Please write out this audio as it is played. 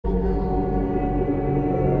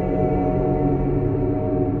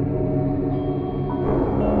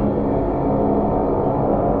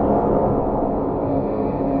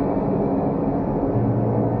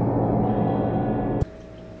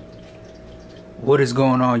What is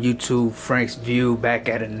going on YouTube? Frank's View back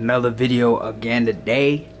at another video again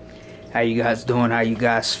today. How you guys doing? How you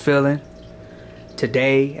guys feeling?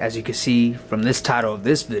 Today, as you can see from this title of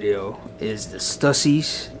this video, is the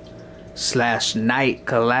Stussies / Night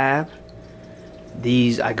collab.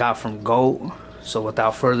 These I got from Goat. So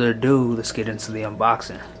without further ado, let's get into the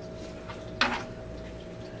unboxing.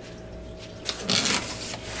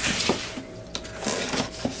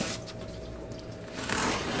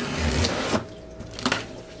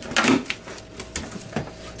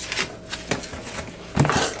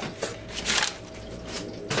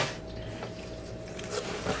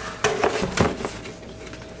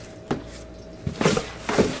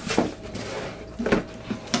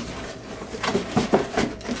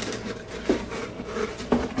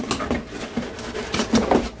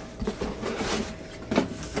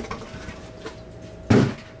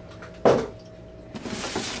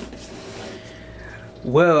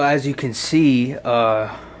 Well, as you can see, my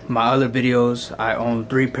other videos, I own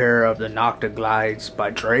 3 pair of the Nocta Glides by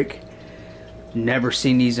Drake. Never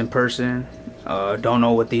seen these in person. Don't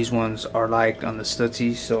know what these ones are like on the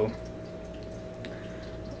Stussies. So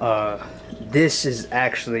this is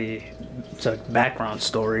actually, it's a background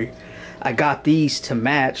story. I got these to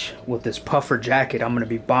match with this puffer jacket I'm going to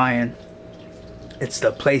be buying. It's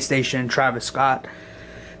the PlayStation Travis Scott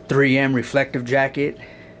 3M reflective jacket.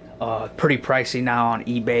 Pretty pricey now on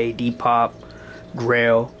eBay, Depop,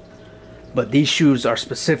 Grail, but these shoes are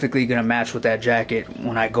specifically going to match with that jacket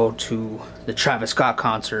when I go to the Travis Scott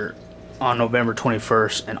concert on November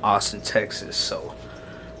 21st in Austin, Texas. So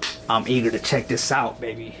I'm eager to check this out,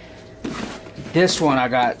 baby. This one I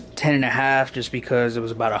got 10.5 just because it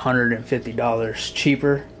was about $150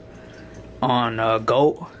 cheaper on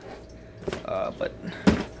Goat, but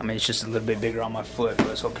I mean it's just a little bit bigger on my foot, but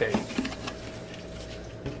it's okay.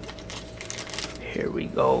 Here we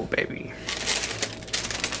go, baby.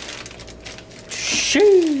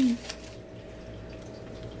 Shee.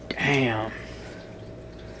 Damn.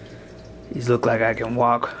 These look like I can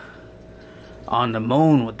walk on the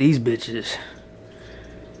moon with these bitches.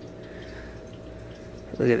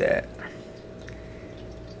 Look at that.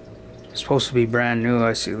 It's supposed to be brand new.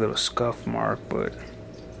 I see a little scuff mark, but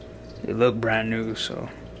they look brand new, so.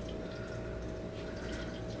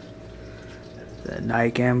 The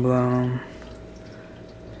Nike emblem.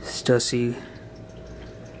 Stussy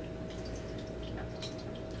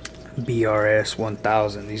BRS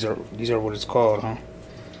 1000. These are what it's called, huh?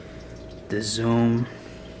 The Zoom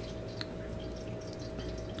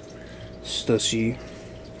Stussy.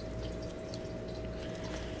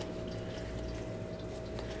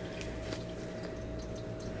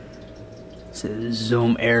 It says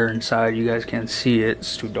Zoom Air inside. You guys can't see it.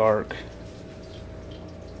 It's too dark.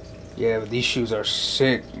 Yeah, but these shoes are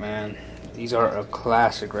sick, man. These are a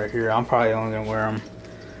classic right here. I'm probably only gonna wear them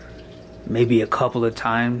maybe a couple of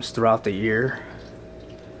times throughout the year.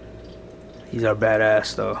 These are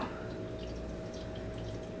badass though.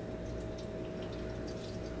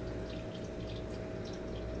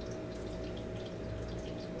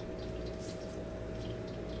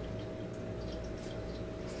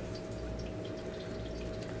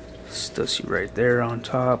 Stussy right there on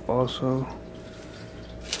top also.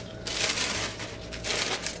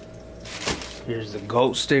 Here's the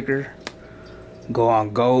Goat sticker. Go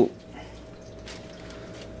on Goat.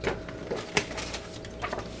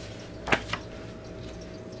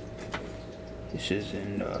 This is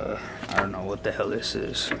in, I don't know what the hell this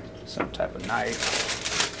is. Some type of knife.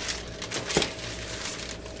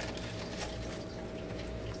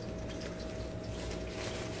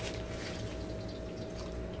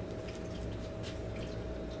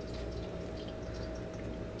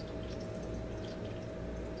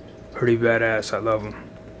 Pretty badass. I love them.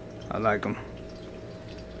 I like them.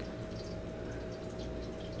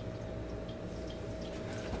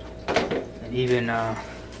 And even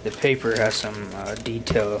the paper has some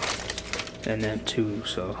detail in them too,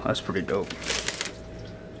 so that's pretty dope.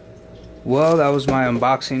 Well, that was my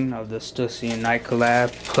unboxing of the Stussy and Night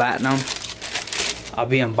collab Platinum. I'll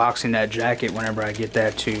be unboxing that jacket whenever I get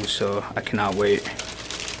that too, so I cannot wait.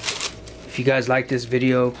 If you guys like this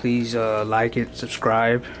video, please like it,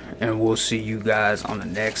 subscribe, and we'll see you guys on the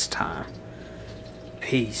next time.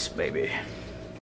 Peace, baby.